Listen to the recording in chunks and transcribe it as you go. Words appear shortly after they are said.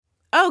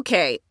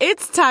Okay,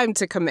 it's time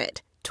to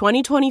commit.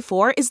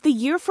 2024 is the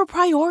year for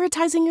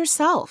prioritizing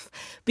yourself.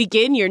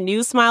 Begin your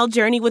new smile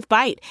journey with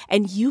Byte,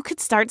 and you could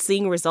start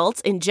seeing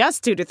results in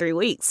just 2 to 3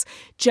 weeks.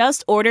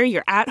 Just order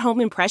your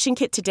at-home impression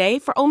kit today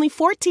for only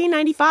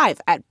 $14.95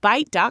 at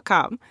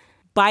Byte.com.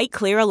 Byte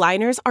Clear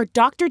aligners are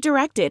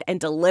doctor-directed and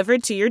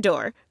delivered to your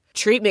door.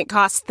 Treatment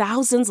costs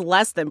thousands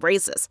less than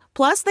braces.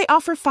 Plus, they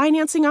offer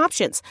financing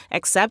options,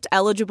 accept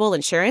eligible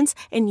insurance,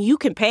 and you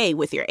can pay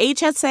with your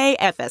HSA,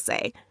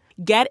 FSA.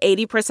 Get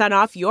 80%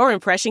 off your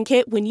impression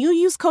kit when you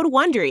use code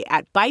WONDERY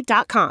at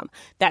Byte.com.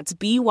 That's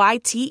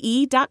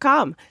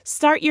BYTE.com.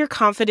 Start your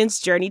confidence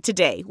journey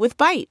today with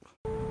Byte.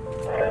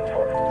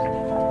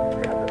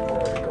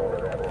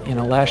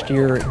 Last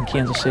year in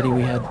Kansas City,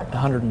 we had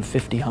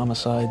 150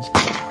 homicides.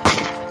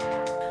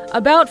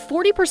 About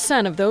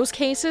 40% of those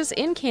cases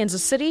in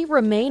Kansas City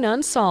remain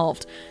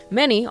unsolved.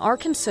 Many are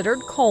considered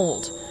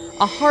cold.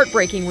 A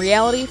heartbreaking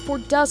reality for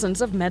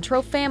dozens of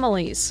Metro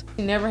families.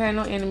 She never had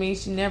no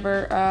enemies. She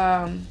never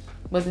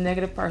was a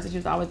negative person. She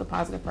was always a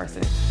positive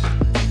person.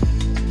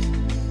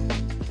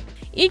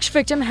 Each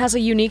victim has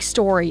a unique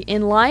story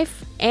in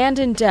life and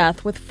in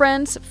death, with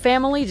friends,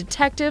 family,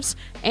 detectives,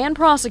 and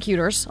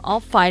prosecutors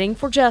all fighting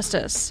for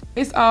justice.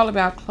 It's all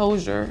about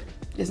closure.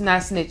 It's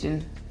not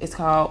snitching. It's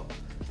called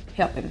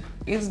helping.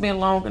 It's been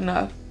long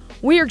enough.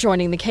 We're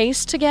joining the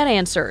case to get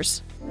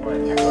answers.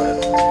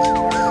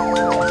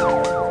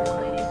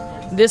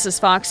 This is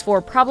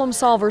FOX4 Problem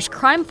Solvers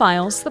Crime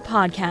Files, the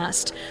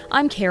podcast.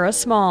 I'm Kara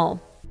Small.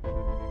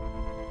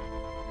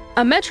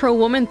 A Metro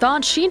woman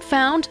thought she'd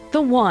found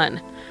the one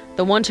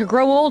to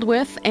grow old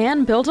with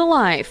and build a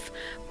life.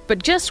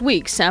 But just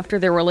weeks after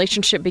their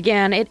relationship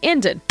began, it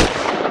ended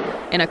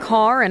in a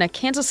car in a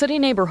Kansas City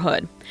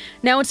neighborhood.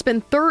 Now it's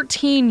been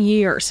 13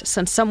 years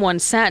since someone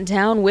sat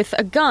down with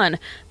a gun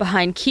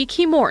behind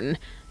Kiki Morton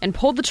and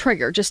pulled the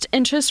trigger just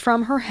inches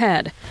from her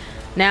head.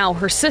 Now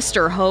her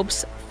sister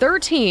hopes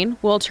 13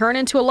 will turn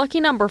into a lucky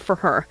number for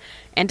her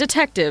and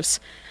detectives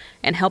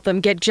and help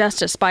them get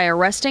justice by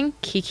arresting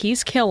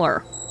Kiki's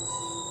killer.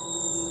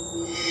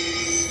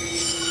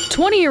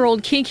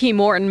 20-year-old Kiki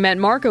Morton met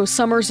Marco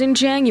Summers in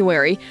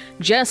January,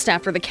 just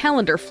after the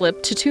calendar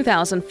flipped to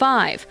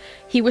 2005.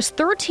 He was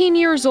 13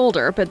 years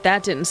older, but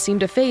that didn't seem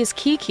to faze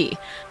Kiki,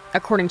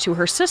 according to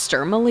her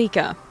sister,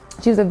 Malika.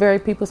 She was a very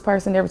people's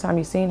person. Every time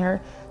you seen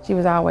her, she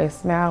was always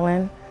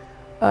smiling.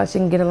 She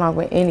can get along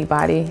with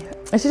anybody.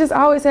 And she just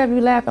always have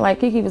you laughing. Like,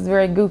 Kiki was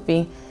very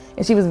goofy,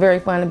 and she was very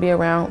fun to be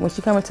around. When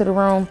she come into the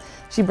room,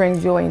 she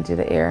brings joy into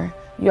the air.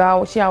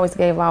 She always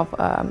gave off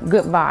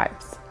good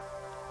vibes.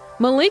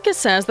 Malika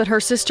says that her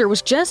sister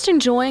was just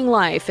enjoying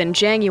life in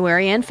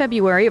January and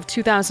February of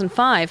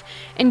 2005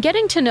 and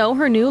getting to know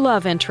her new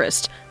love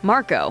interest,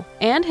 Marco,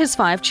 and his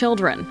 5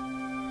 children.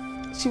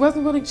 She was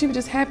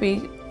just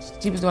happy.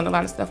 She was doing a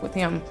lot of stuff with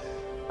him,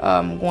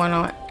 going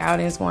on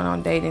outings, going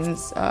on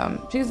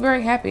datings. She was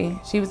very happy.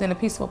 She was in a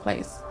peaceful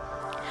place.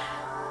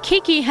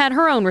 Kiki had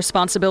her own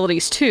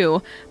responsibilities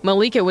too.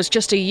 Malika was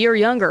just a year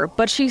younger,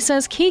 but she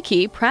says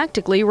Kiki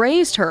practically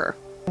raised her.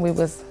 We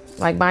was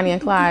like Bonnie and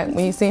Clyde.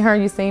 When you see her,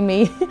 you see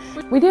me.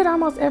 We did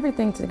almost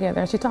everything together.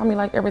 And she taught me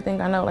like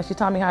everything I know. Like, she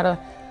taught me how to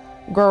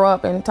grow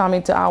up and taught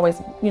me to always,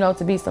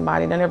 to be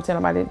somebody. Don't ever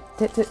tell nobody,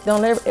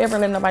 don't ever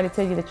let nobody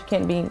tell you that you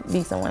can't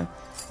be someone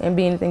and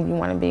be anything you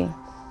want to be.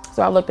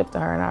 So I looked up to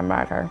her and I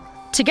admired her.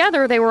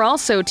 Together, they were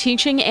also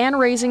teaching and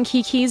raising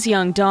Kiki's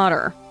young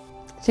daughter.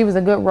 She was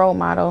a good role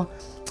model.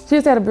 She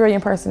just had a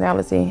brilliant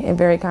personality and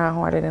very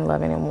kind-hearted and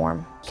loving and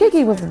warm.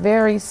 Kiki was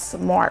very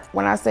smart.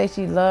 When I say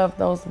she loved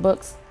those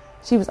books,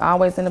 she was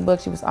always in the book.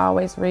 She was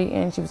always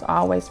reading. She was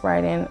always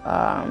writing.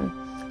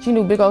 She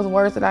knew big old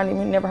words that I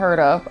never heard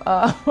of.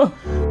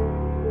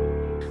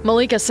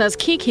 Malika says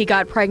Kiki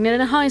got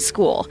pregnant in high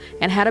school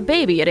and had a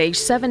baby at age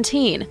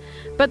 17.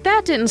 But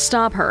that didn't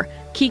stop her.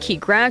 Kiki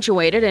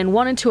graduated and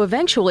wanted to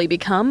eventually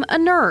become a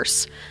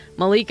nurse.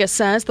 Malika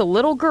says the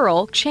little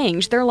girl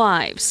changed their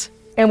lives.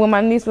 And when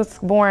my niece was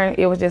born,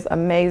 it was just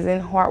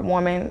amazing,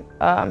 heartwarming.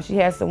 She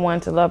has someone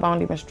to love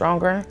on even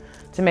stronger,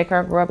 to make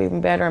her grow up even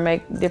better and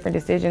make different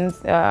decisions,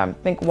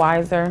 think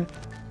wiser.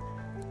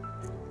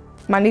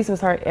 My niece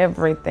was her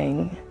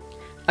everything.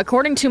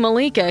 According to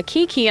Malika,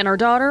 Kiki and her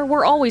daughter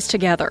were always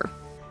together.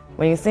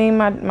 When you seen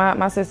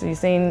my sister, you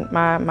seen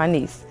my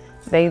niece.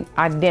 They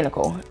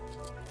identical.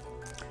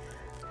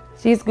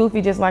 She's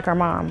goofy just like her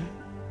mom,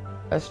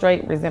 a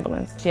straight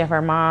resemblance. She have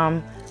her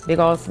mom, big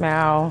old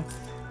smile.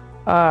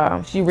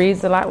 She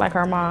reads a lot like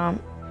her mom.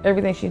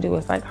 Everything she do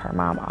is like her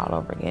mom all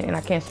over again, and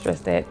I can't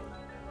stress that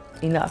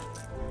enough.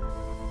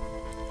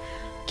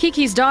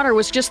 Kiki's daughter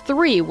was just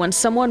 3 when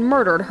someone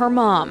murdered her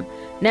mom.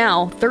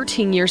 Now,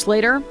 13 years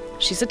later,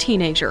 she's a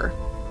teenager.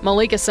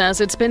 Malika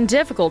says it's been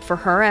difficult for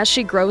her as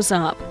she grows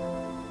up.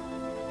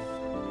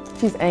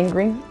 She's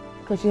angry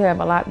because she have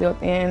a lot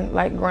built in,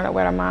 like growing up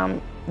with her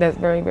mom. That's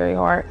very, very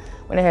hard.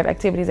 When they have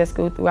activities at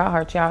school throughout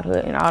her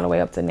childhood and all the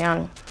way up to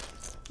now,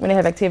 when they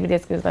have activities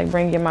at school, like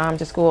bring your mom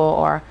to school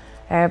or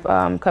have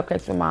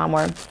cupcakes with mom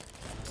or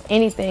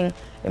anything,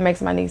 it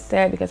makes my niece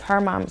sad because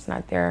her mom's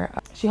not there.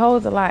 She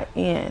holds a lot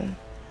in.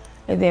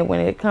 And then when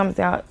it comes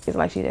out, it's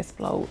like she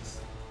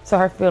explodes. So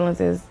her feelings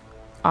is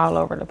all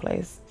over the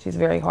place. She's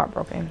very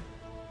heartbroken.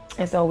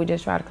 And so we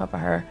just try to comfort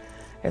her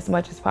as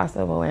much as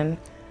possible and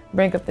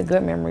bring up the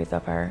good memories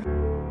of her.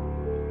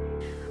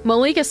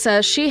 Malika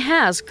says she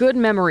has good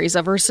memories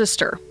of her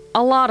sister,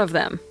 a lot of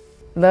them.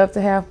 Love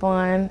to have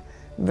fun,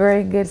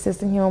 very good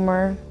sense of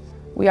humor.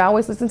 We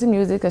always listen to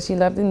music because she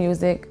loved the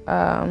music.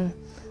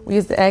 We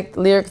used to act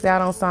lyrics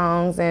out on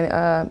songs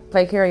and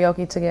play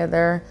karaoke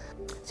together.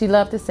 She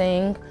loved to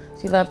sing,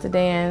 she loved to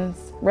dance,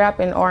 rap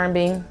and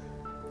R&B,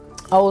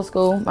 old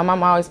school. My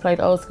mom always played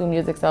old school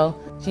music, so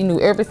she knew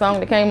every song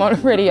that came on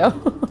the radio.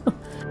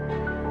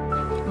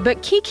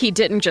 But Kiki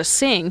didn't just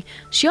sing,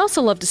 she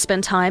also loved to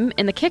spend time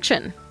in the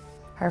kitchen.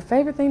 Her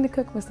favorite thing to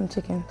cook was some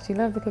chicken. She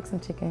loved to cook some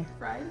chicken.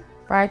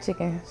 Fried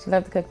chicken. She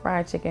loved to cook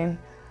fried chicken.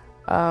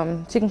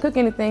 She can cook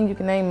anything you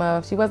can name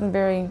of. She wasn't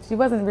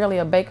really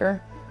a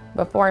baker,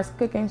 but far as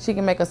cooking, she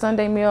can make a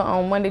Sunday meal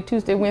on Monday,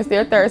 Tuesday, Wednesday,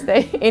 or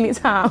Thursday,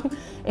 anytime.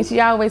 And she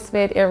always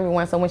fed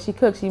everyone. So when she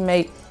cooked, she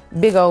made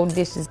big old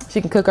dishes.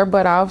 She can cook her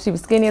butt off. She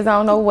was skinny as I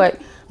don't know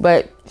what,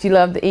 but she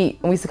loved to eat.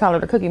 And we used to call her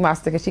the cookie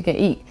monster because she can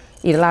eat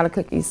a lot of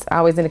cookies,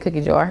 always in a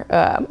cookie jar.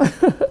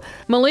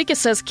 Malika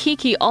says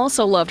Kiki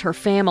also loved her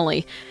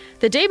family.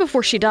 The day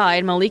before she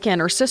died, Malika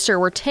and her sister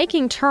were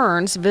taking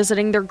turns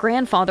visiting their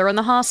grandfather in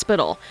the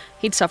hospital.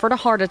 He'd suffered a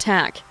heart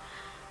attack.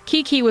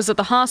 Kiki was at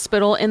the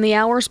hospital in the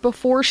hours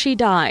before she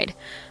died.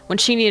 When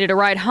she needed a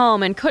ride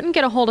home and couldn't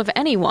get a hold of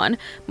anyone,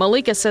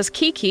 Malika says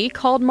Kiki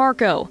called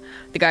Marco,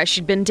 the guy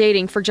she'd been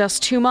dating for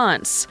just 2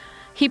 months.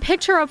 He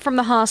picked her up from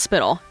the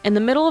hospital in the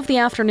middle of the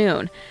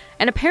afternoon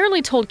and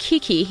apparently told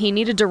Kiki he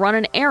needed to run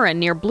an errand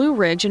near Blue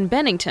Ridge in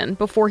Bennington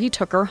before he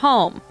took her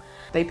home.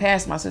 They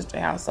passed my sister's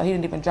house, so he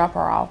didn't even drop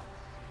her off.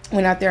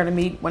 Went out there to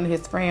meet one of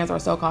his friends, or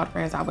so-called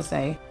friends, I would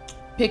say.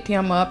 Picked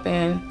him up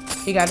and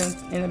he got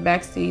in the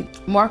back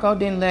seat. Marco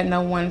didn't let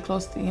no one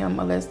close to him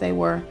unless they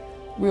were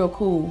real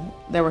cool.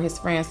 They were his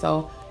friends,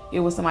 so it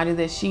was somebody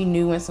that she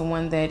knew and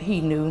someone that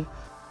he knew.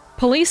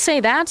 Police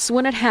say that's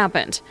when it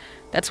happened.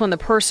 That's when the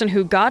person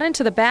who got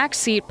into the back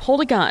seat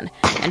pulled a gun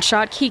and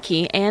shot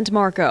Kiki and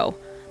Marco.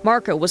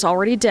 Marco was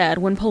already dead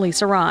when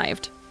police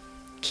arrived.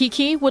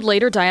 Kiki would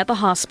later die at the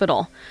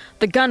hospital.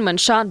 The gunman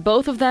shot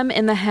both of them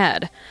in the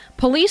head.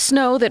 Police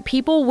know that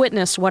people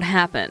witnessed what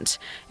happened.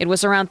 It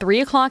was around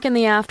 3 o'clock in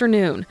the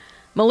afternoon.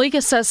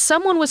 Malika says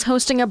someone was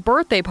hosting a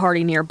birthday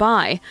party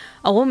nearby.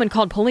 A woman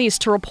called police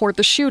to report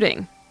the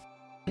shooting.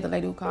 The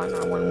lady who called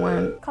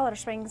 911. Colorado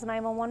Springs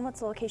 911, what's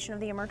the location of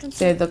the emergency?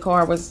 Said the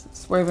car was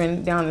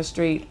swerving down the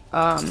street.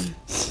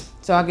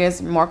 So I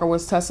guess Marco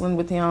was tussling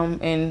with him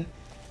and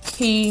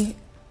he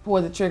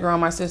pulled the trigger on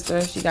my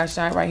sister. She got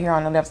shot right here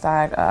on the left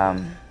side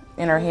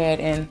in her head,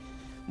 and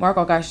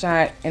Marco got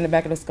shot in the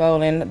back of the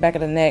skull and the back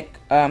of the neck,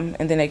 and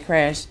then they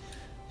crashed.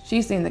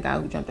 She seen the guy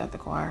who jumped out the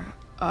car.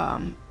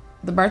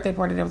 The birthday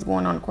party that was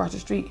going on across the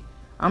street,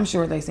 I'm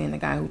sure they seen the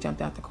guy who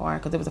jumped out the car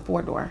because it was a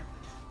 4-door.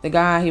 The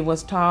guy, he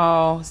was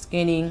tall,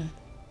 skinny,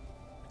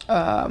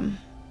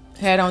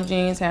 had on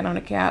jeans, had on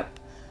a cap.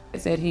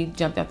 It said he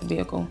jumped out the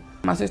vehicle.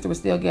 My sister was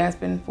still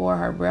gasping for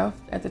her breath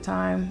at the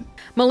time.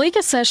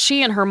 Malika says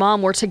she and her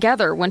mom were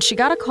together when she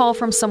got a call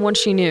from someone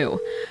she knew.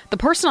 The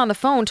person on the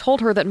phone told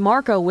her that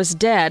Marco was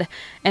dead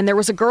and there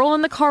was a girl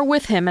in the car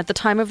with him at the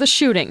time of the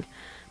shooting.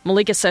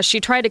 Malika says she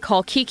tried to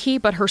call Kiki,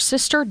 but her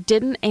sister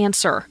didn't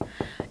answer.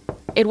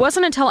 It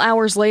wasn't until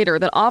hours later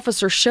that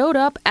officers showed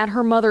up at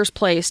her mother's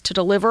place to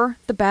deliver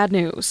the bad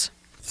news.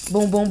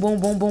 Boom, boom, boom,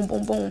 boom, boom,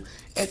 boom, boom,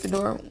 at the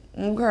door.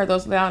 When we heard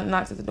those loud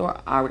knocks at the door,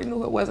 I already knew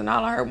who it was, and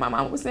all I heard my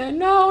mom was saying,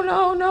 no,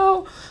 no,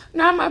 no,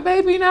 not my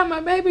baby, not my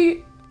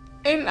baby.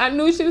 And I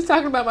knew she was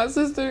talking about my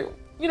sister,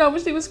 you know,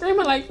 but she was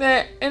screaming like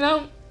that. And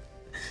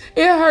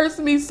it hurts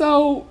me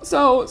so,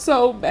 so,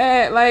 so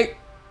bad. Like,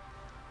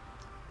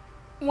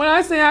 when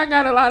I say I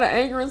got a lot of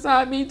anger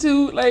inside me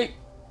too, like,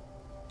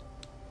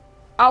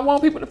 I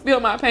want people to feel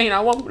my pain. I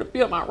want people to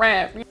feel my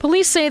wrath.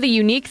 Police say the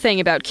unique thing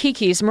about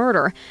Kiki's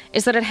murder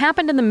is that it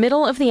happened in the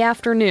middle of the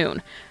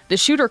afternoon. The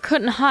shooter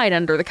couldn't hide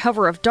under the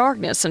cover of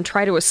darkness and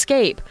try to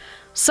escape.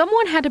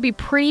 Someone had to be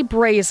pretty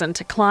brazen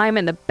to climb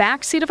in the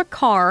backseat of a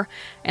car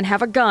and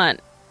have a gun.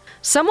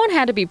 Someone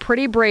had to be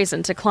pretty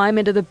brazen to climb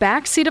into the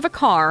backseat of a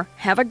car,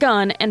 have a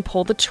gun, and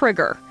pull the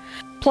trigger.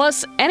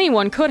 Plus,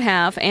 anyone could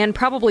have, and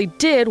probably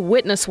did,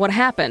 witness what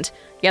happened.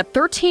 Yet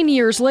 13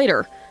 years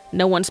later,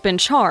 no one's been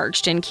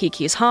charged in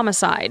Kiki's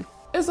homicide.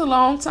 It's a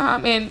long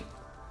time, and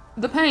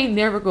the pain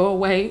never go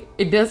away.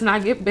 It does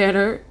not get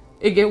better.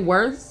 It get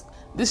worse.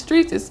 The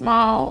streets is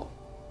small,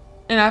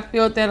 and I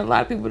feel that a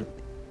lot of people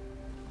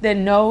that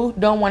know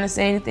don't want to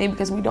say anything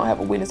because we don't have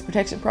a witness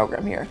protection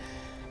program here.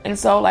 And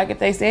so, like, if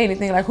they say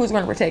anything, like, who's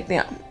going to protect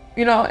them?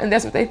 You know, and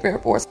that's what they fear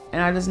for.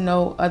 And I just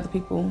know other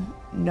people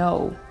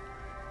know,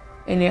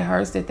 and it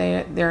hurts that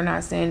they're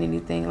not saying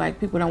anything. Like,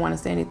 people don't want to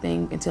say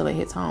anything until it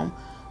hits home.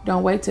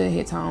 Don't wait till it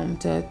hits home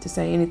to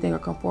say anything or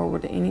come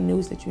forward to any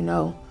news that you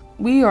know.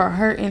 We are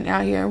hurting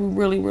out here. We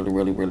really, really,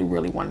 really, really,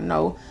 really want to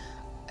know.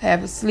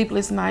 Have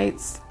sleepless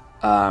nights,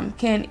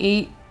 can't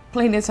eat,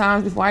 Plenty of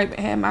times before I even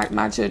had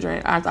my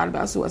children, I thought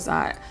about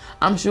suicide.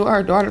 I'm sure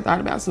her daughter thought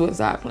about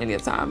suicide plenty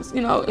of times.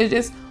 It's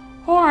just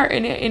hard,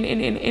 and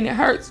it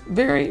hurts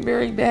very,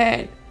 very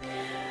bad.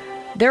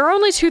 There are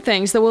only two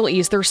things that will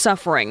ease their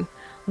suffering.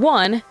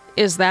 One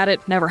is that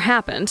it never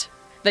happened,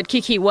 that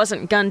Kiki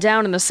wasn't gunned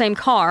down in the same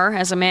car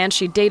as a man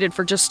she dated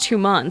for just 2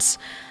 months.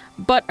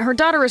 But her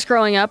daughter is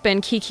growing up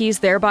and Kiki's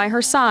there by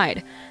her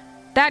side.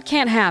 That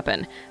can't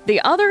happen. The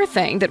other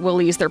thing that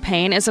will ease their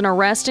pain is an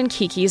arrest in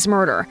Kiki's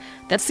murder.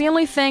 That's the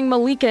only thing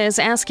Malika is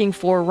asking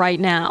for right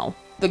now.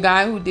 The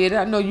guy who did it,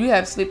 I know you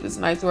have sleepless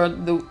nights, or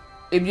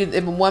if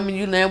a woman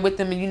you land with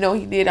him and you know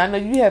he did, I know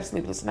you have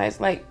sleepless nights.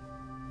 Like,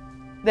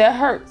 that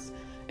hurts.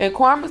 And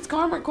karma's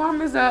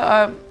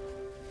a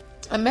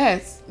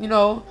mess.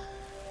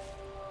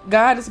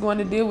 God is going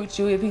to deal with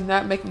you if he's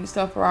not making you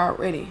suffer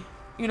already.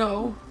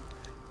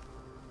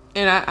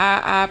 And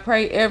I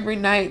pray every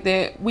night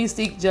that we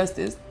seek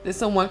justice, that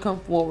someone come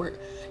forward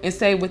and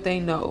say what they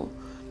know.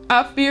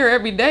 I fear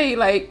every day,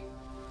 like,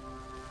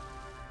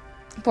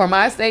 for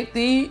my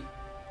safety,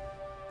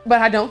 but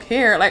I don't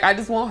care. Like, I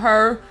just want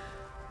her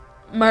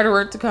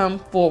murderer to come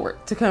forward,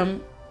 to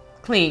come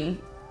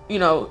clean.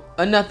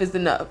 Enough is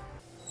enough.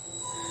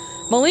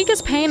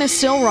 Malika's pain is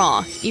still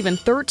raw, even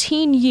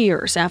 13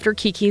 years after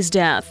Kiki's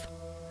death.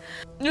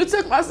 You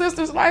took my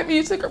sister's life, and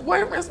you took her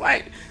boyfriend's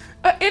life,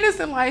 an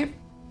innocent life.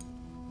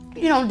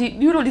 You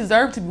don't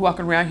deserve to be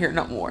walking around here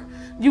no more.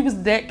 You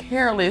was that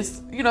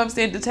careless,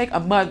 to take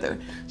a mother.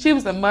 She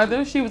was a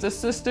mother, she was a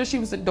sister, she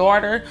was a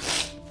daughter.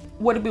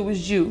 What if it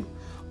was you?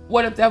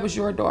 What if that was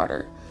your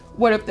daughter?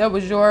 What if that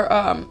was your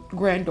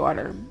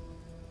granddaughter?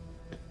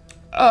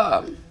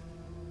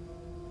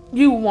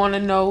 You want to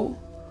know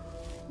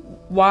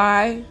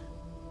why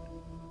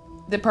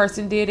the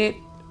person did it,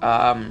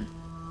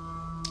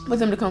 for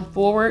them to come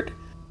forward.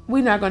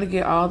 We're not going to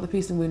get all the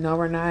pieces, we know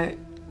we're not.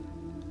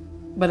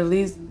 But at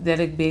least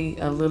that'd be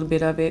a little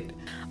bit of it.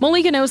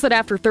 Malika knows that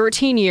after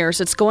 13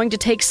 years, it's going to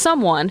take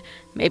someone,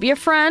 maybe a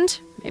friend,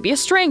 maybe a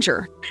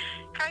stranger,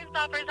 Crime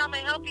Stoppers, how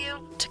may I help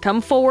you? to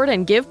come forward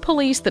and give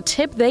police the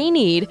tip they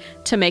need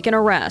to make an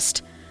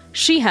arrest.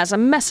 She has a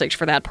message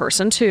for that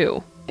person,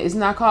 too. It's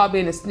not called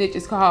being a snitch,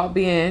 it's called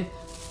being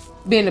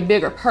a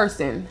bigger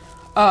person,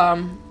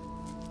 to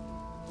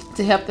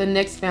help the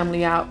next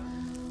family out.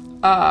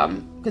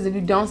 Because if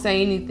you don't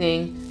say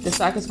anything, the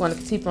cycle's going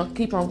to keep on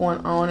going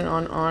on and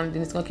on and on.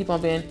 Then it's going to keep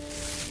on being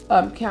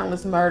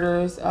countless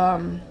murders,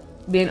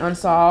 being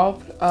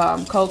unsolved,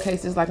 cold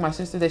cases like my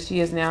sister that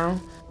she is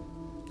now.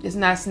 It's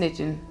not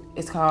snitching.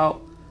 It's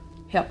called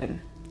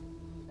helping.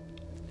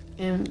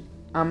 And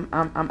I'm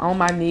on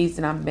my knees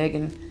and I'm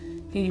begging,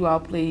 can you all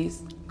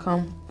please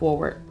come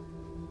forward?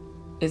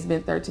 It's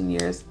been 13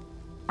 years.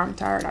 I'm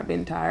tired. I've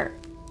been tired.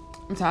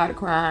 I'm tired of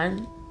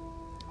crying.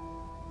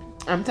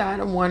 I'm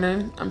tired of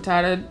wondering. I'm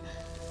tired of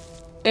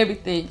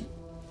everything.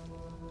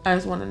 I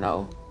just want to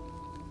know.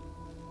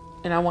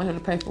 And I want him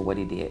to pay for what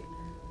he did.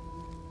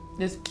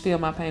 Just feel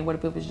my pain. What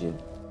if it was you?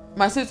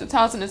 My sister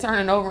tossing and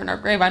turning over in her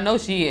grave. I know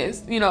she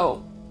is.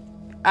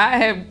 I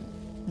have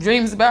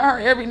dreams about her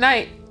every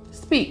night.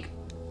 Speak.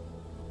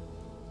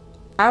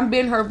 I'm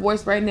being her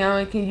voice right now,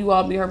 and can you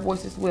all be her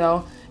voice as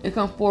well and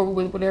come forward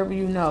with whatever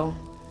you know.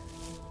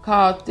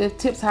 Call the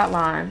TIPS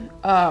hotline.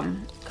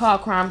 Call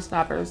Crime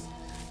Stoppers.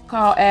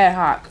 Call Ad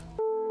Hoc.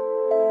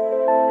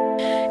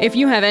 If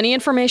you have any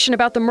information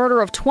about the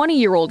murder of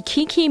 20-year-old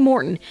Kiki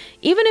Morton,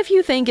 even if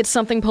you think it's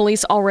something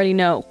police already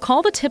know,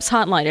 call the TIPS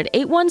hotline at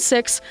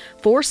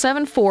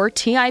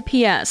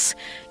 816-474-TIPS.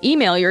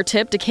 Email your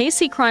tip to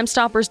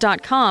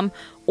kccrimestoppers.com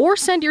or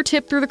send your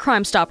tip through the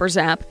Crime Stoppers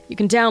app. You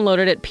can download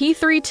it at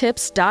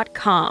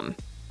p3tips.com.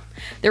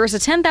 There is a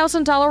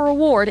 $10,000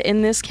 reward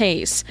in this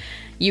case.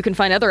 You can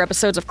find other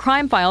episodes of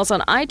Crime Files on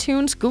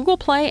iTunes, Google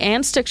Play,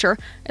 and Stitcher,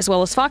 as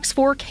well as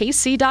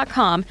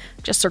fox4kc.com.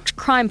 Just search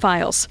Crime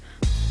Files.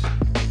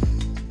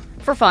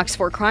 For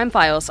FOX4 Crime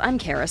Files, I'm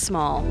Kara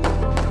Small.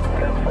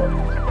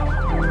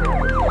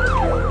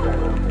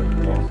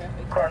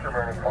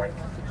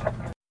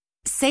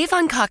 Save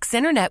on Cox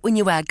Internet when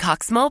you add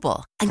Cox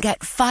Mobile and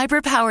get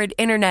fiber-powered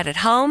internet at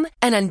home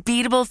and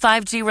unbeatable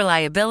 5G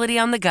reliability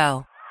on the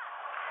go.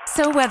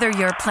 So whether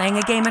you're playing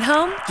a game at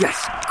home,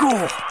 yes,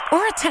 goal,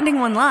 or attending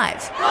one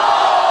live,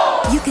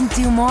 you can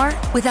do more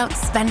without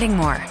spending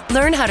more.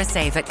 Learn how to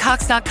save at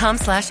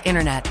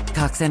cox.com/internet.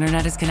 Cox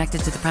Internet is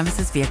connected to the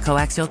premises via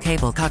coaxial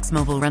cable. Cox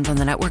Mobile runs on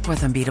the network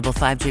with unbeatable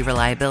 5G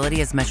reliability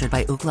as measured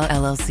by Ookla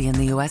LLC in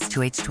the U.S. to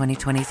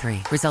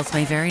H2023. Results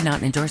may vary, not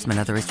an endorsement.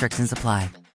 Other restrictions apply.